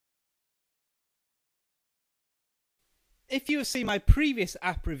If you have seen my previous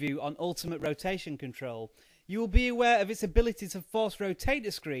app review on Ultimate Rotation Control, you will be aware of its ability to force rotate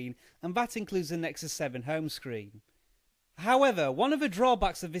the screen, and that includes the Nexus 7 home screen. However, one of the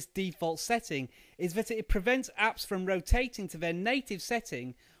drawbacks of this default setting is that it prevents apps from rotating to their native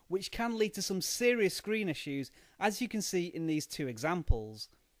setting, which can lead to some serious screen issues, as you can see in these two examples.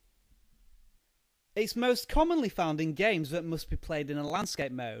 It's most commonly found in games that must be played in a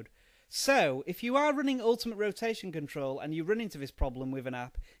landscape mode. So, if you are running Ultimate Rotation Control and you run into this problem with an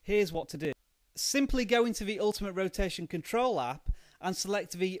app, here's what to do. Simply go into the Ultimate Rotation Control app and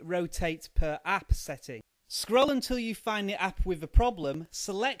select the Rotate per App setting. Scroll until you find the app with the problem,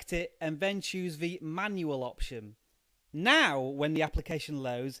 select it, and then choose the Manual option. Now, when the application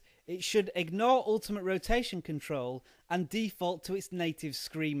loads, it should ignore Ultimate Rotation Control and default to its native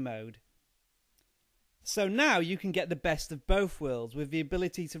screen mode. So now you can get the best of both worlds, with the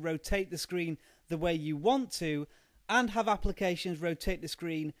ability to rotate the screen the way you want to and have applications rotate the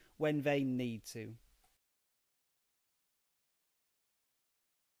screen when they need to.